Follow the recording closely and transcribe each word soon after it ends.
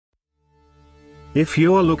If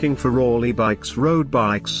you're looking for Raleigh bikes, road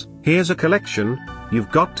bikes, here's a collection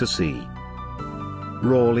you've got to see.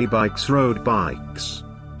 Raleigh bikes, road bikes.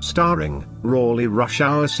 Starring Raleigh Rush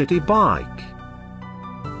Hour City Bike.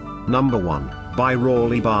 Number 1, by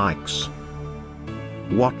Raleigh Bikes.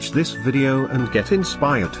 Watch this video and get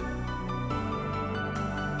inspired.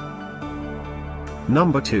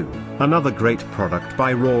 Number 2, another great product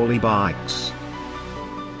by Raleigh Bikes.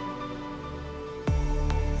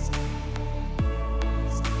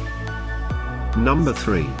 Number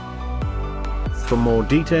 3. For more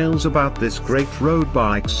details about this great road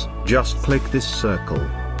bikes, just click this circle.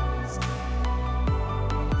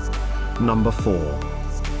 Number 4.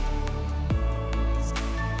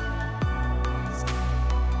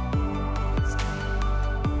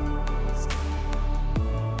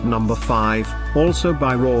 Number 5, also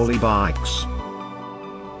by Raleigh Bikes.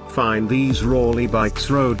 Find these Raleigh Bikes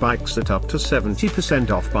road bikes at up to 70%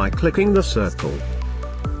 off by clicking the circle.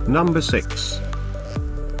 Number 6.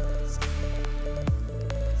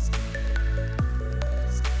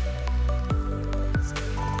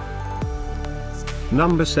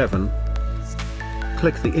 Number 7.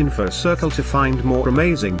 Click the info circle to find more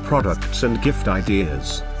amazing products and gift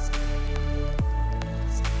ideas.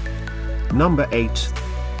 Number 8.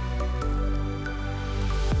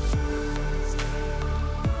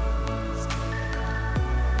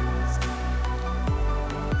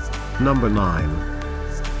 Number 9.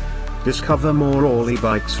 Discover more Raleigh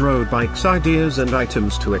Bikes road bikes ideas and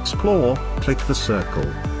items to explore, click the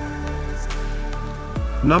circle.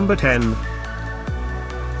 Number 10.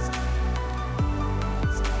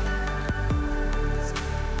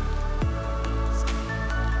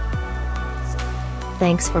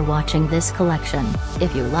 Thanks for watching this collection.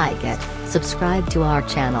 If you like it, subscribe to our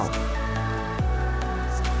channel.